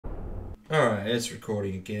Alright, it's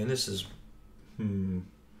recording again. This is,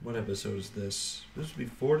 what episode is this? This would be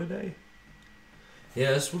 4 today?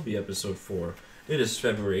 Yeah, this would be episode 4. It is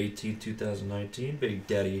February 18th, 2019. Big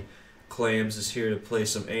Daddy Clams is here to play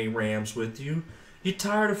some ARAMs with you. You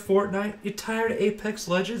tired of Fortnite? You tired of Apex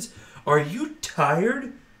Legends? Are you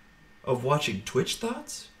tired of watching Twitch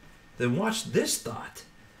thoughts? Then watch this thought.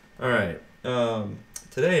 Alright,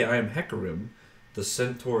 today I am Hecarim, the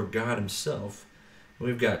centaur god himself.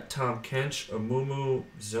 We've got Tom Kench, Amumu,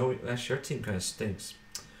 Zoe. Actually, our team kind of stinks.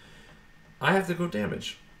 I have to go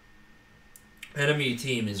damage. Enemy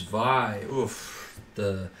team is Vi. Oof.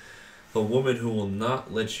 The woman who will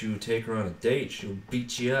not let you take her on a date. She'll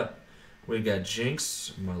beat you up. We got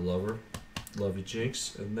Jinx, my lover. Love you,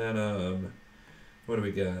 Jinx. And then, what do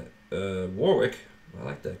we got? Warwick. I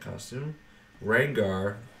like that costume.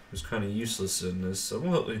 Rengar, who's kind of useless in this.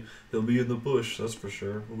 Well, he'll be in the bush, that's for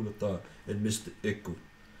sure. Who would have thought? And Mr. Ickle,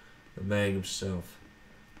 the man himself.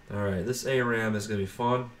 Alright, this ARAM is going to be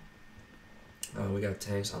fun. We got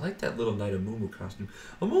tanks. I like that little Knight Amumu costume.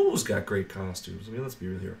 Amumu's got great costumes. I mean, let's be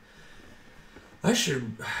real here. I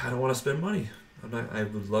don't want to spend money. I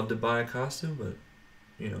would love to buy a costume, but,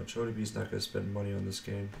 you know, Chody B's not going to spend money on this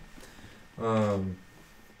game. There's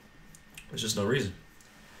just no reason.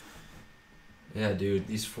 Yeah, dude,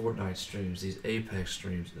 these Fortnite streams, these Apex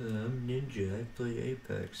streams. I'm Ninja, I play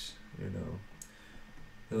Apex, you know.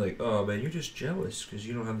 They're like, oh man, you're just jealous because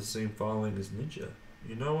you don't have the same following as Ninja.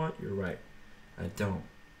 You know what? You're right. I don't.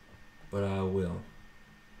 But I will.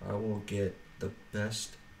 I will get the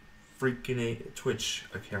best freaking Twitch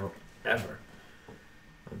account ever.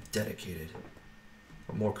 I'm dedicated.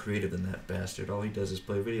 I'm more creative than that bastard. All he does is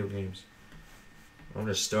play video games. I'm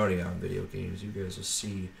just starting out in video games. You guys will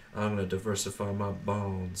see. I'm gonna diversify my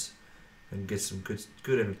bones and get some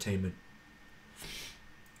good entertainment.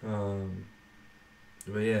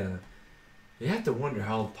 But yeah, you have to wonder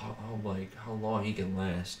how long he can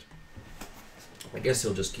last. I guess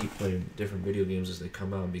he'll just keep playing different video games as they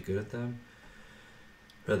come out and be good at them.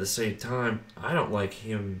 But at the same time, I don't like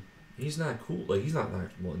him. He's not cool. Like he's not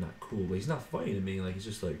cool, but he's not funny to me. Like he's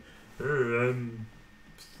just like, I'm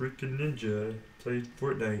freaking Ninja. Play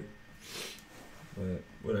Fortnite. But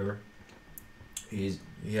whatever. He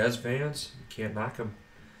has fans. You can't knock him.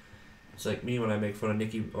 It's like me when I make fun of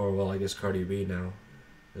Nicki, or well, I guess Cardi B now.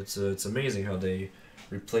 It's amazing how they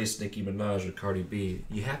replaced Nicki Minaj with Cardi B.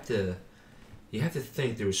 You have to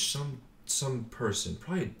think there was some person,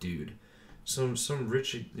 probably a dude, some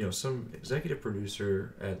rich, you know, some executive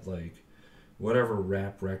producer at like whatever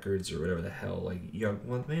rap records or whatever the hell, like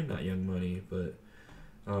well, maybe not Young Money, but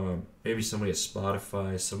maybe somebody at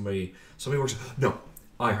Spotify, somebody works, no,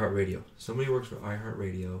 iHeartRadio. Somebody works for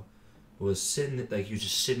iHeartRadio, was sitting, like he was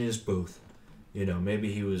just sitting in his booth. You know,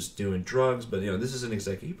 maybe he was doing drugs, but you know, this is an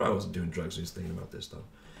executive. He probably wasn't doing drugs when he was thinking about this stuff.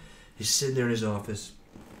 He's sitting there in his office.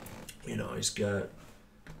 You know, he's got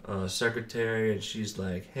a secretary, and she's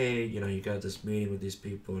like, hey, you know, you got this meeting with these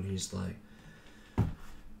people, and he's like,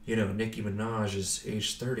 you know, Nicki Minaj is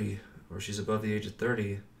age 30, or she's above the age of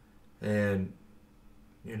 30, and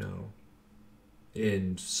you know,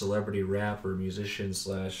 in celebrity rap or musician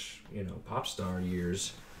slash, you know, pop star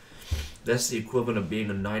years, that's the equivalent of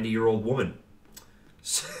being a 90-year-old woman.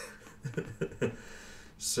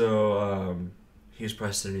 So he was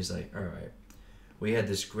probably sitting, he's like, all right, we had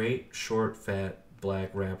this great, short, fat,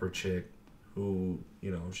 black rapper chick who,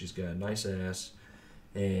 you know, she's got a nice ass,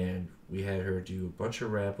 and we had her do a bunch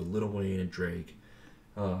of rap with Lil Wayne and Drake.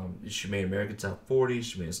 She made American Top 40.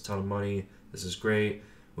 She made us a ton of money. This is great.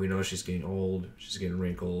 We know she's getting old. She's getting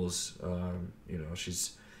wrinkles. You know,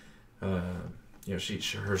 she's, you know,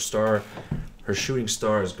 her shooting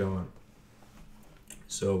star is gone.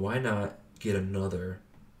 So why not get another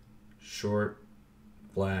short,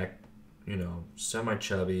 black, you know,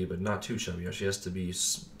 semi-chubby, but not too chubby. You know, she has to be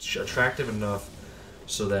attractive enough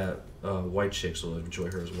so that white chicks will enjoy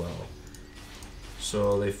her as well.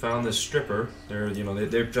 So they found this stripper. They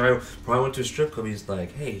probably went to a strip club. He's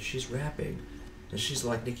like, hey, she's rapping, and she's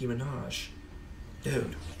like Nicki Minaj.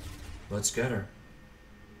 Dude, let's get her.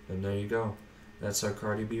 And there you go. That's how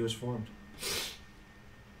Cardi B was formed.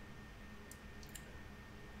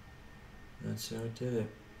 That's how it did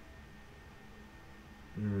it.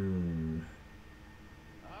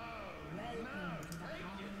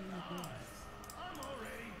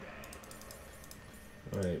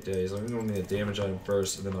 Alright, Days. I'm gonna need a damage item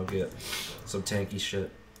first, and then I'll get some tanky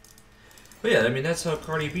shit. But yeah, I mean, that's how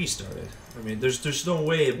Cardi B started. I mean, there's no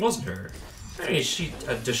way it wasn't her. I mean,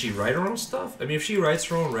 does she write her own stuff? I mean, if she writes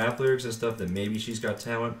her own rap lyrics and stuff, then maybe she's got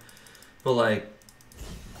talent. But like,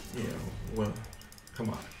 you know, well, come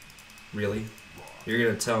on. Really? You're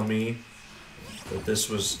gonna tell me But this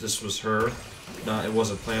was her. Not, it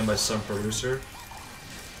wasn't planned by some producer.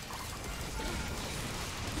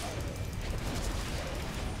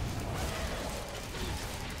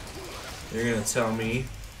 You're gonna tell me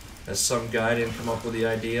that some guy didn't come up with the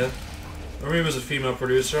idea? Or maybe it was a female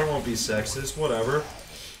producer, I won't be sexist, whatever.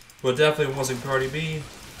 But definitely wasn't Cardi B.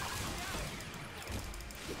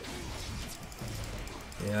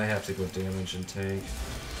 Yeah, I have to go damage and tank.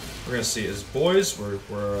 We're gonna see. As boys, we're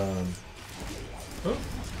oh.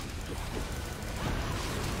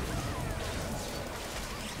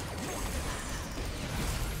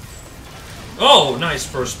 Oh, nice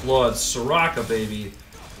first blood. Soraka, baby.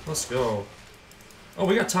 Let's go. Oh,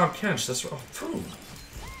 we got Tom Kench. That's oh, phew.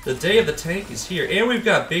 The day of the tank is here. And we've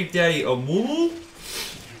got Big Daddy Amul.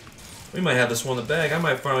 We might have this one in the bag. I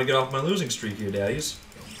might finally get off my losing streak here, daddies.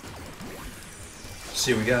 Let's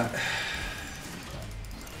see what we got.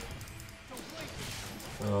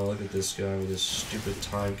 Oh, look at this guy with his stupid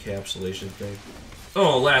time capsulation thing.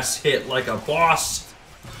 Oh, last hit like a boss.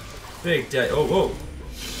 Big Daddy. Oh, whoa.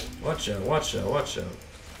 Watch out, watch out, watch out.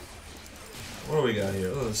 What do we got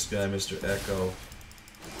here? Oh, this guy, Mr. Echo.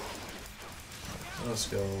 Let's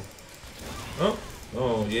go. Oh,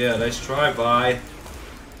 oh yeah, nice try, Vi.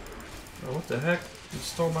 Oh, what the heck? You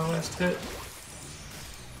stole my last hit.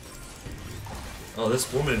 Oh,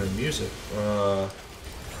 this woman and her music.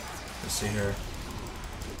 Let's see here.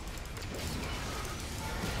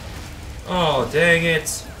 Oh, dang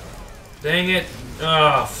it. Dang it.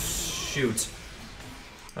 Ah, oh, shoot.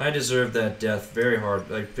 I deserve that death very hard.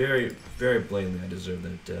 Like, very, very blatantly, I deserve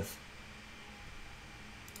that death.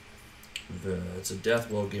 It's a death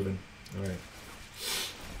well given. Alright.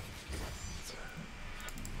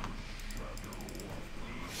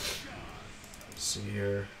 See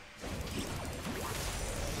here.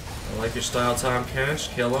 I like your style, Tom Kench.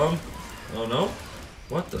 Kill him. Oh no.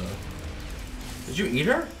 What the? Did you eat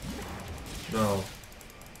her? No.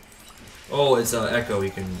 Oh, it's Echo. He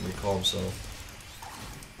can recall himself.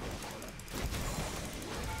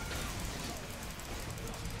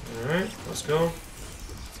 Alright, let's go.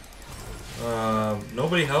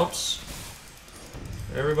 Nobody helps.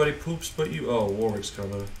 Everybody poops but you. Oh, Warwick's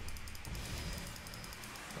coming.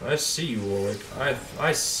 I see you, Warwick.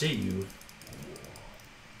 I see you.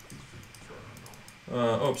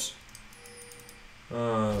 Oops.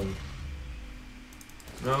 No.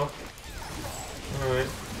 Alright.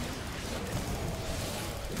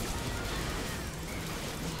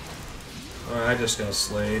 Alright, I just got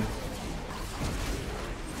slayed.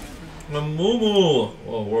 Mamumu!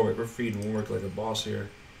 Oh, Warwick, we're feeding Warwick like a boss here.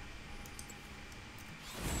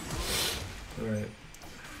 Alright.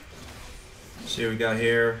 See what we got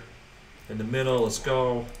here. In the middle, let's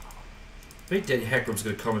go. Big Daddy Hecarim's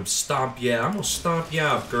gonna come and stomp you out. I'm gonna stomp you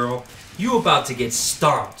out, girl. You about to get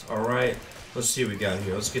stomped, alright? Let's see what we got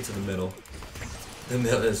here. Let's get to the middle. The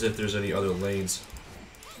middle, as if there's any other lanes.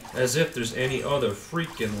 As if there's any other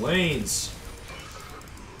freaking lanes.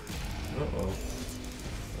 Uh-oh.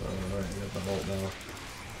 Alright, we got the vault now.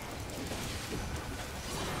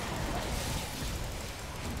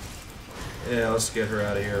 Yeah, let's get her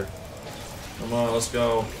out of here. Come on, let's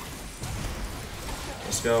go.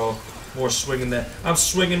 Let's go. More swinging that. I'm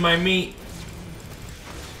swinging my meat.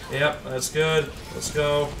 Yep, that's good. Let's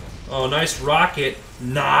go. Oh, nice rocket.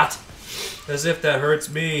 Not. As if that hurts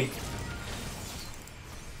me.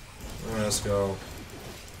 Alright, let's go.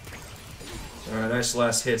 Alright, nice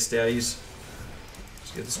last hits, daddies.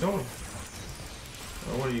 Let's get this going.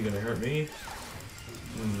 Oh, what are you gonna hurt me?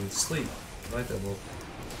 Sleep. I like that move.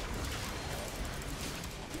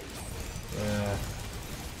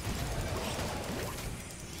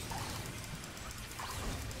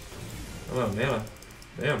 Come on, mana.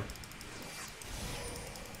 Damn.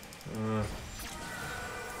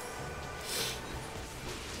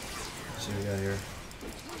 Let's see what we got here.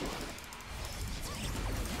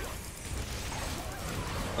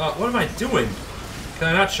 What am I doing? Can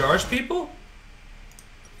I not charge people?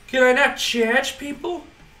 Can I not charge people?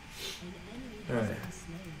 Alright.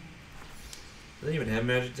 Do they even have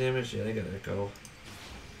magic damage? Yeah, they got Echo.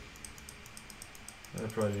 I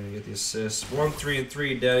probably didn't get the assist. 1, 3, and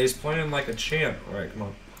 3, daddies. Playing like a champ. Alright, come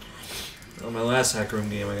on. On my last Hecarim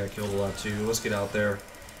game, I got killed a lot too. Let's get out there.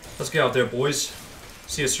 Let's get out there, boys.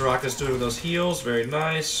 See what Soraka's doing with those heals. Very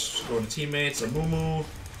nice. Going to teammates. A Mumu.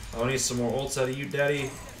 I need some more ults out of you, daddy.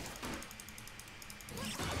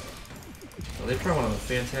 Oh, they probably went on a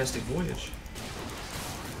fantastic voyage.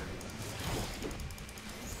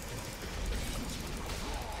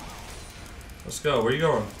 Let's go. Where you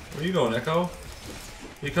going? Where you going, Echo?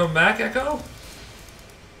 You coming back, Echo?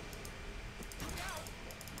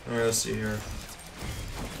 Alright, let's see here.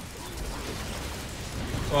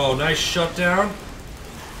 Oh, nice shutdown.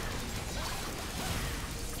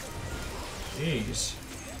 Jeez.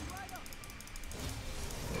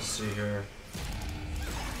 Let's see here.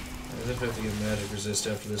 I definitely have to get magic resist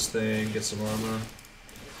after this thing, get some armor.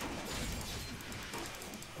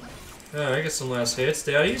 Alright, get some last hits,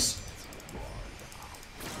 daddies.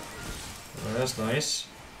 Oh, that's nice.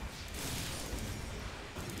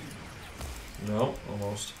 No,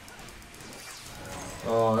 almost.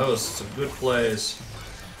 Oh, that was some good plays.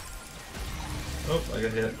 Oh, I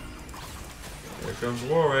got hit. Here comes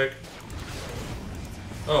Warwick.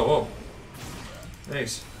 Oh, whoa.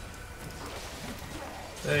 Thanks.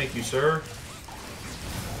 Thank you, sir.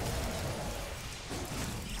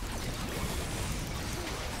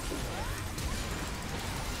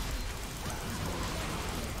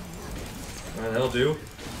 Alright, that'll do.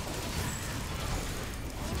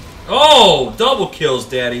 Oh! Double kills,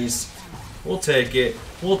 daddies. We'll take it.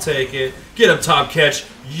 We'll take it. Get him, Tom Catch.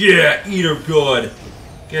 Yeah! Eat her good.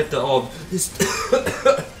 Get the... Oh, it's...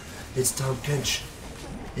 it's Tom Catch.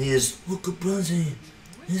 He is... Look at Bronzy.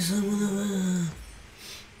 He's... I don't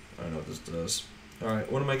know what this does.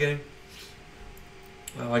 Alright, what am I getting?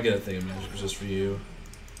 Oh, I get a thing of magic resist for you.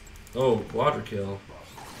 Oh, quadra kill.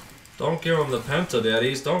 Don't give him the penta,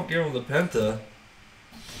 daddies. Don't give him the penta.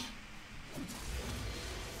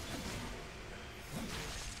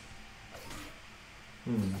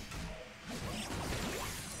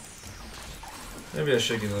 Maybe I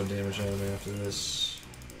should get another damage on him after this.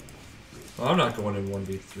 Well, I'm not going in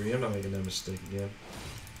 1v3. I'm not making that mistake again.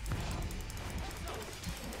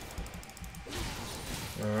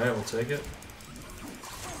 Alright, we'll take it.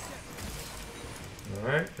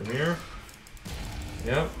 Alright, come here.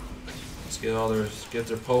 Yep. Let's get all their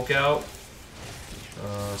poke out.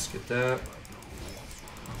 Let's get that.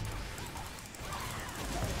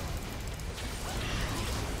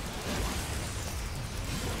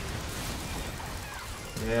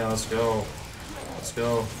 Yeah, let's go. Let's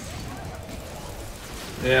go.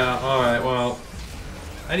 Yeah, alright, well.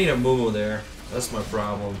 I need a Mumu there. That's my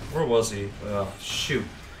problem. Where was he? Oh, shoot.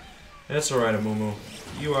 That's alright, Mumu.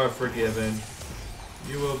 You are forgiven.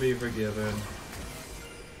 You will be forgiven.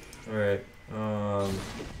 Alright,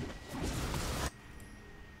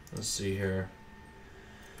 let's see here.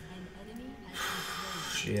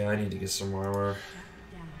 Yeah, I need to get some armor.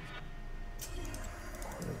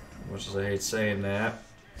 Much as I hate saying that.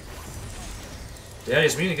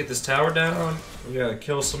 Daddy's meaning to get this tower down. We gotta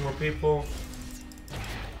kill some more people.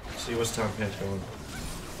 Let's see, what's Tom Pant going?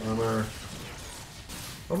 Armor.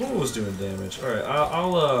 Oh, Mumu was doing damage. Alright,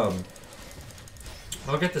 I'll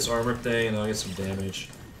get this armor thing and I'll get some damage.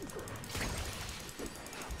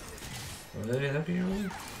 Are they happy armor?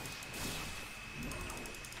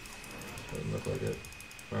 Doesn't look like it.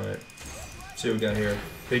 Alright. See what we got here.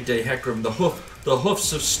 Big Day Hecarim, the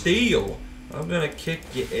hoofs of steel. I'm gonna kick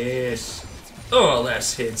your ass. Oh,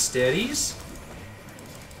 last hit, steadies.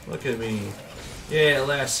 Look at me. Yeah,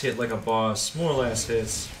 last hit like a boss. More last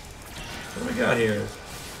hits. What do we got here?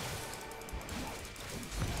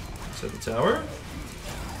 Is that the tower?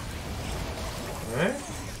 Alright.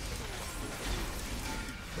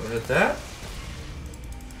 We'll hit that.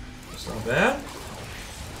 That's not bad.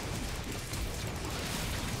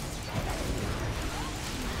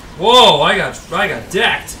 Whoa, I got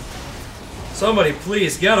decked. Somebody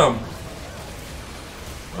please get him.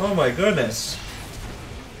 Oh my goodness.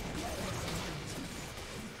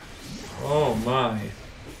 Oh my.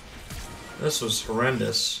 This was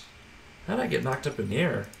horrendous. How did I get knocked up in the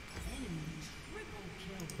air?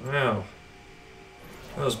 Wow.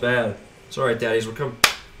 That was bad. It's alright, daddies. We're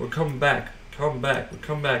coming back. Come back. We're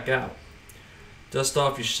coming back out. Dust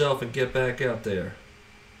off yourself and get back out there.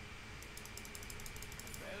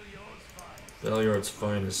 Belyard's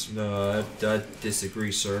finest. No, I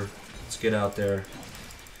disagree, sir. Let's get out there.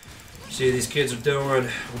 See what these kids are doing.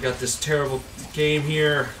 We got this terrible game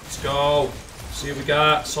here. Let's go. See what we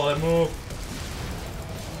got. Saw that move.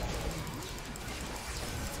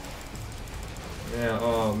 Yeah,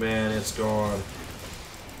 oh man, it's gone.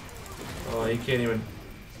 Oh, he can't even.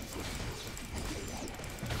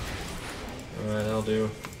 Alright, that'll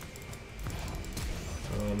do.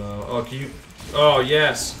 Oh no. Oh, can you. Oh,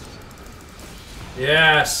 yes.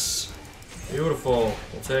 Yes! Beautiful.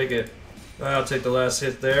 We'll take it. I'll take the last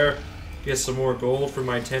hit there. Get some more gold for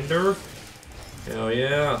my tender. Hell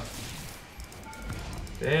yeah.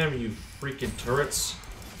 Damn you freaking turrets.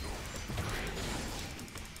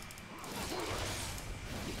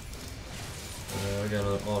 I got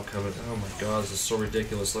it all coming. Oh my god, this is so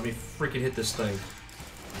ridiculous. Let me freaking hit this thing.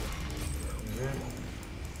 Alright.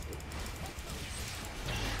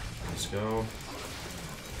 Let's go.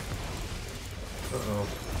 Uh-oh.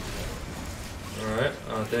 Alright,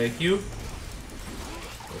 thank you.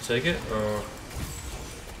 I'll take it.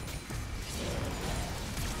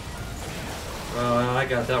 I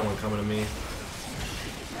got that one coming to me.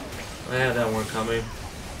 I had that one coming.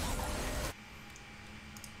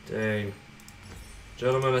 Dang.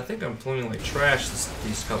 Gentlemen, I think I'm playing like trash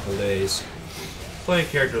these couple days. Playing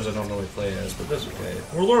characters I don't really play as, but that's okay.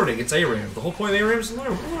 We're learning. It's ARAM. The whole point of ARAM is to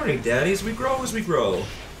learn. We're learning, daddies. We grow as we grow.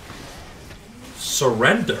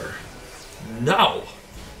 Surrender. No.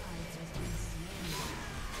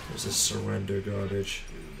 There's this surrender garbage.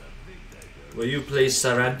 Will you please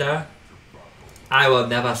surrender? I will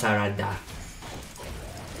never surrender.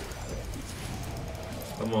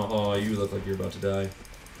 Come on. Oh, you look like you're about to die.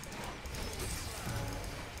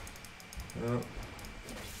 Well,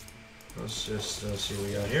 let's just see what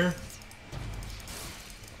we got here.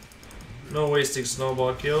 No wasting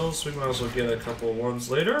snowball kills. We might as well get a couple ones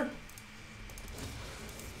later.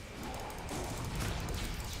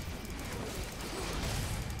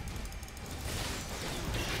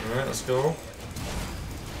 Alright, let's go.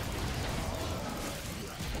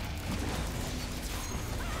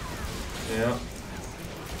 Yeah.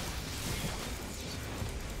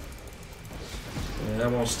 Yeah,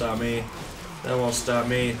 that won't stop me. That won't stop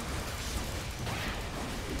me.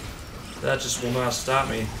 That just will not stop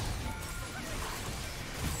me.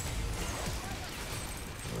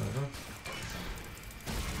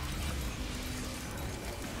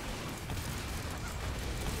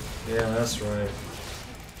 Yeah, that's right.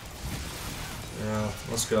 Yeah,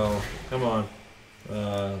 let's go. Come on.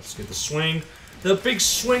 Let's get the swing. The big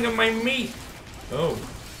swing of my meat! Oh.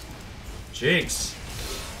 Jinx.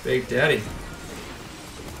 Big Daddy.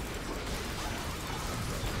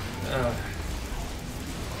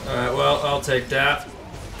 Alright, well, I'll take that.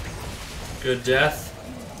 Good death.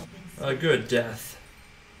 A good death.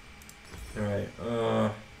 Alright,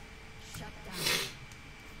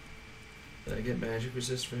 did I get magic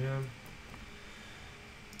resist for him?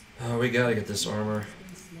 Oh, we gotta get this armor.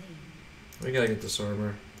 We gotta get this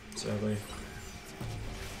armor, sadly.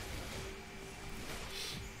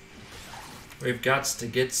 We've got to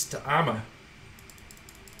get to armor.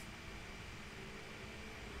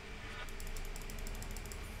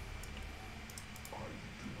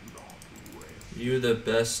 You the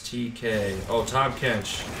best TK. Oh, Tom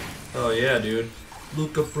Kench. Oh yeah, dude.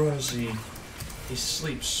 Luca Brasi. He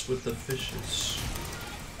sleeps with the fishes.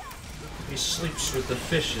 He sleeps with the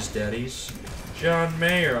fishes, daddies. John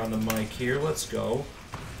Mayer on the mic here. Let's go.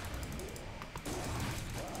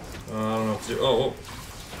 I don't know what to do. Oh.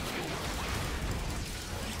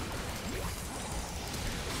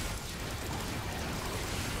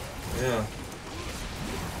 Yeah.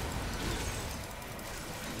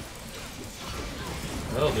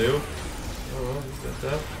 That'll do. Oh well, you got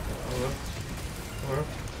that. Oh well. Oh well.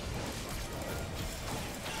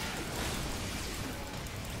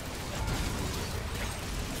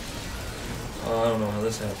 Oh, I don't know how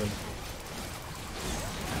this happened.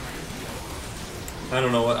 I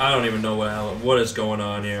don't know what. I don't even know what is going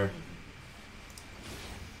on here.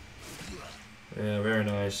 Yeah, very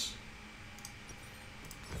nice.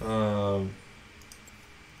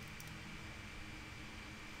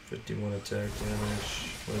 51 attack damage.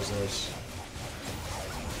 What is this?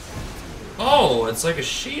 Oh, it's like a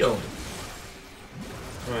shield.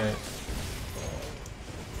 Alright.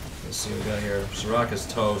 Let's see what we got here. Soraka's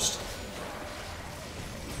toast.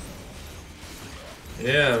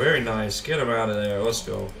 Yeah, very nice. Get him out of there. Let's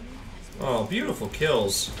go. Oh, beautiful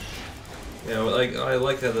kills. Yeah, like I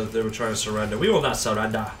like that they were trying to surrender. We will not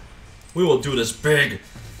surrender. We will do this big.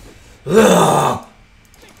 Ugh!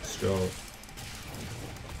 Let's go.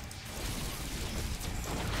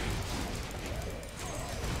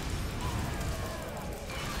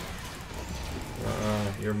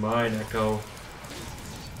 You're mine, Echo.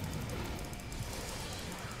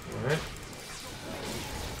 Alright.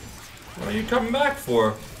 What are you coming back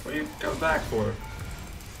for? What are you coming back for?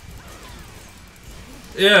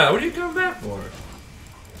 Yeah, what are you coming back for?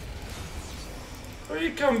 What are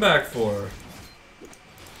you coming back for?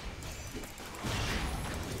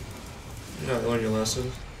 You not learn your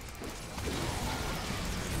lesson?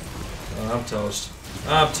 Oh, I'm toast.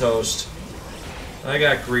 I'm toast. I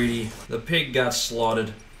got greedy. The pig got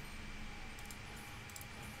slaughtered.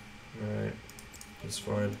 Alright. That's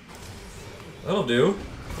fine. That'll do.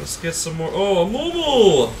 Let's get some more. Oh, a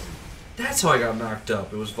Moomoo! That's how I got knocked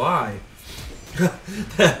up. It was Vi.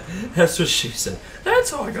 That's what she said.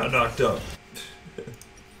 That's how I got knocked up.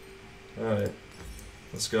 Alright.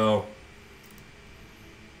 Let's go.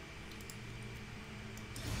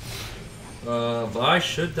 Vi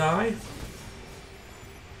should die.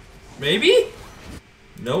 Maybe?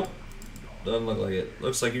 Nope. Doesn't look like it.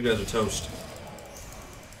 Looks like you guys are toast.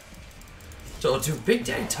 So, dude, Big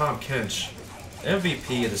Daddy Tom Kench.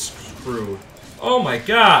 MVP of this crew. Oh my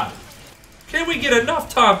god! Can we get enough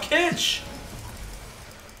Tom Kench?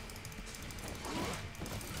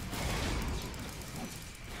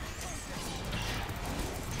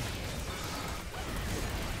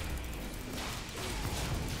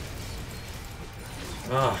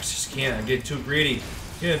 Oh, I just can't. I'm getting too greedy.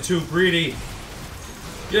 Getting too greedy.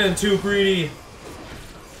 Getting too greedy.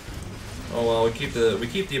 Oh well, we keep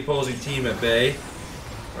the opposing team at bay,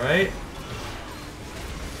 right?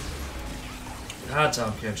 God,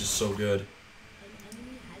 Tom Kench is so good.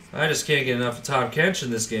 I just can't get enough of Tom Kench in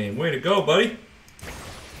this game. Way to go, buddy.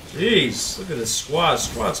 Jeez, look at this squad.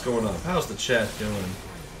 Squad's going up. How's the chat doing?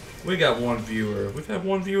 We got one viewer. We've had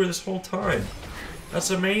one viewer this whole time. That's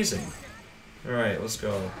amazing. Alright, let's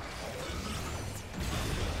go.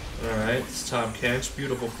 Alright, it's Tom Kench.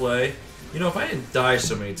 Beautiful play. You know, if I didn't die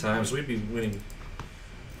so many times, we'd be winning.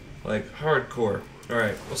 Like, hardcore.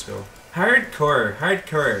 Alright, let's go. Hardcore.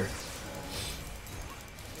 Hardcore.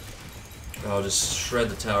 Oh, just shred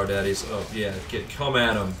the tower daddies. Oh, yeah. Come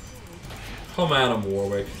at him. Come at him,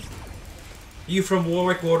 Warwick. You from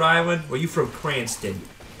Warwick, Rhode Island? Or you from Cranston?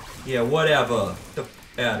 Yeah, whatever. Get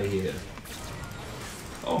out of here.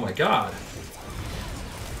 Oh my god.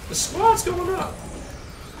 The squad's going up.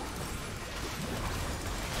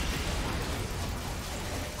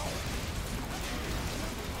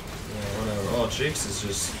 Yeah, whatever. Oh, Jinx is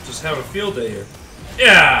just having a field day here.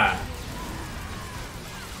 Yeah!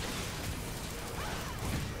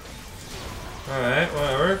 Alright,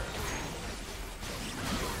 whatever.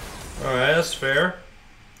 Alright, that's fair.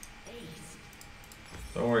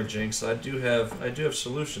 Don't worry, Jinx. I do have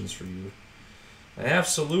solutions for you. I have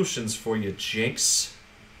solutions for you, Jinx.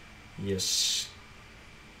 Yes.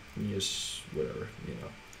 Yes, whatever, you know.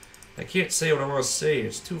 I can't say what I want to say,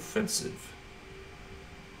 it's too offensive.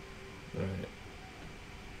 Alright.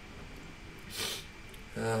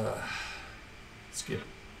 Let's get...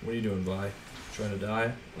 What are you doing, Vi? Trying to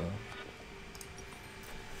die?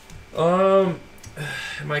 Oh.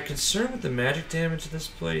 Am I concerned with the magic damage of this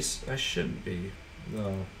place? I shouldn't be.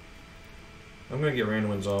 No. I'm gonna get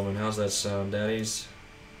Rainwind's Omen. How's that sound, daddies?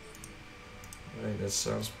 I think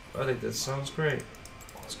that sounds great.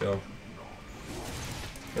 Let's go.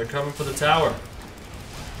 They're coming for the tower.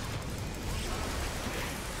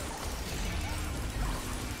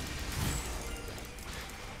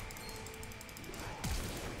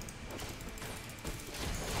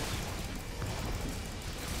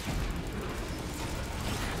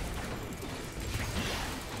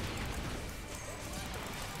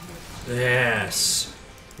 Yes.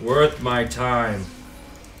 Worth my time.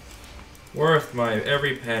 Worth my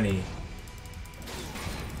every penny.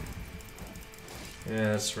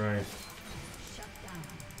 Yeah, that's right.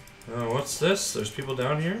 Oh, what's this? There's people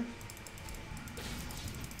down here?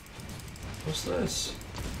 What's this?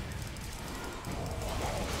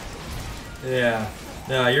 Yeah.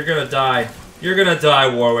 No, you're gonna die. You're gonna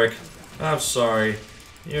die, Warwick. I'm sorry.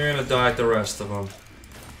 You're gonna die like the rest of them.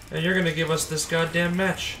 And you're gonna give us this goddamn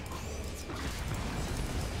match.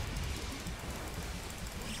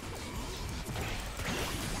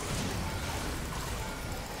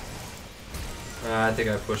 I think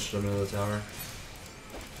I pushed him into the tower.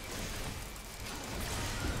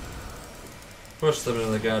 Pushed them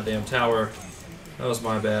into the goddamn tower. That was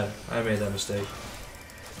my bad. I made that mistake.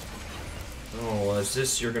 Oh, is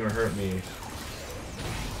this you're gonna hurt me?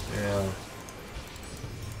 Yeah.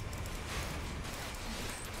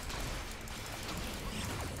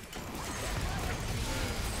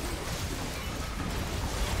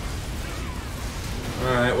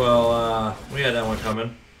 Alright, well, we had that one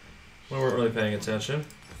coming. We weren't really paying attention.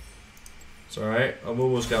 It's alright.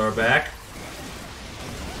 Amumu's got our back.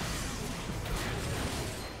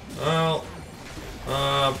 Well,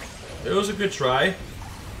 it was a good try.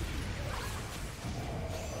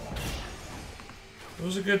 It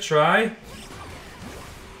was a good try. It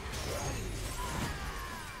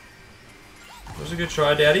was a good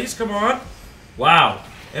try, daddies. Come on. Wow.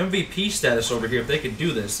 MVP status over here if they can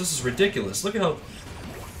do this. This is ridiculous. Look at how...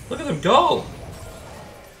 Look at them go.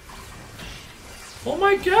 Oh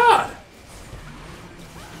my god!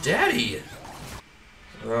 Daddy!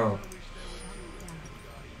 Oh.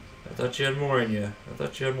 I thought you had more in you. I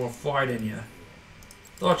thought you had more fight in you.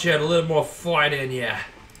 Thought you had a little more fight in you.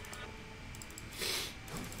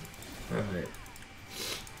 Alright.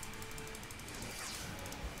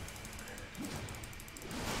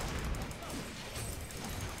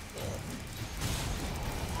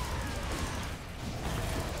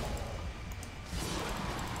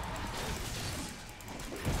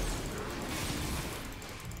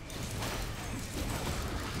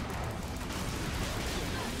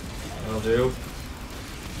 That'll do.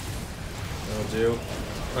 That'll do.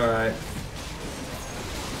 Alright.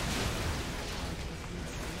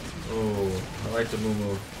 Oh, I like the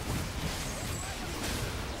moo-moo.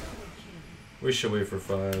 We should wait for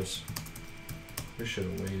 5s. We should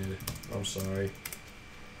have waited. I'm sorry.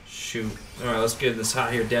 Shoot. Alright, let's get this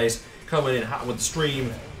hot here, Daddy's coming in hot with the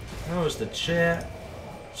stream. How is the chat?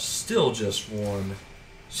 Still just 1.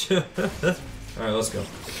 Alright, let's go.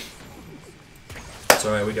 It's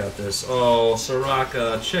alright, we got this. Oh,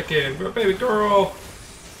 Soraka, chicken, baby girl!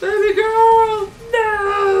 Baby girl!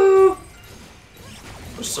 No!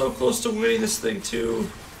 We're so close to winning this thing, too.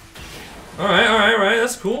 Alright, alright, alright,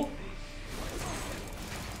 that's cool.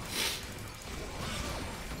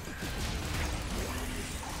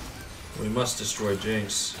 We must destroy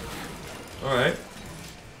Jinx. Alright.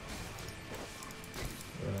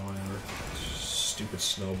 Whatever. Stupid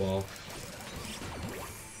snowball.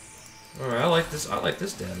 Alright, I like this. I like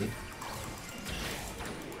this, Daddy.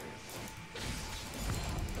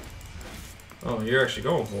 Oh, you're actually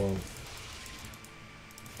going for him.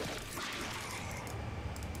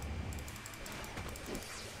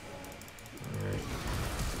 Alright.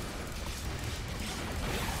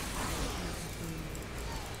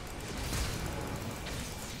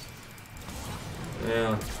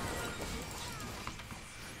 Yeah.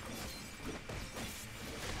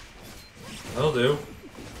 That'll do.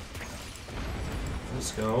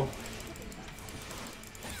 Let's go.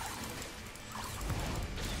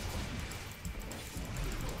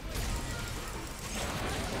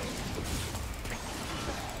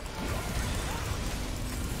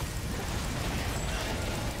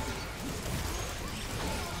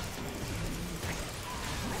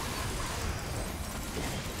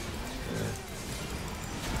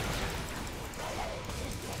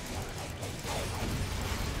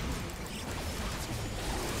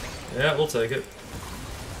 Yeah, we'll take it.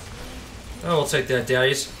 Oh, we'll take that,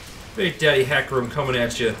 Daddies. Big Daddy Hecarim coming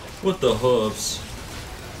at you with the hooves.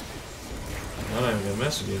 I'm not even gonna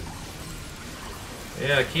mess with you.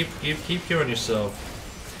 Yeah, keep killing yourself.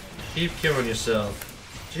 Keep killing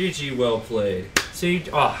yourself. GG, well played. See,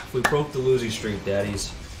 we broke the losing streak,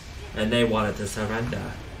 Daddies, and they wanted to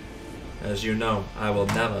surrender. As you know, I will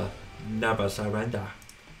never surrender.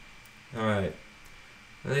 All right.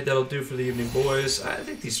 I think that'll do for the evening, boys. I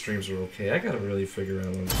think these streams are okay. I gotta really figure out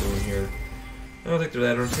what I'm doing here. I don't think they're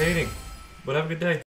that entertaining. But have a good day.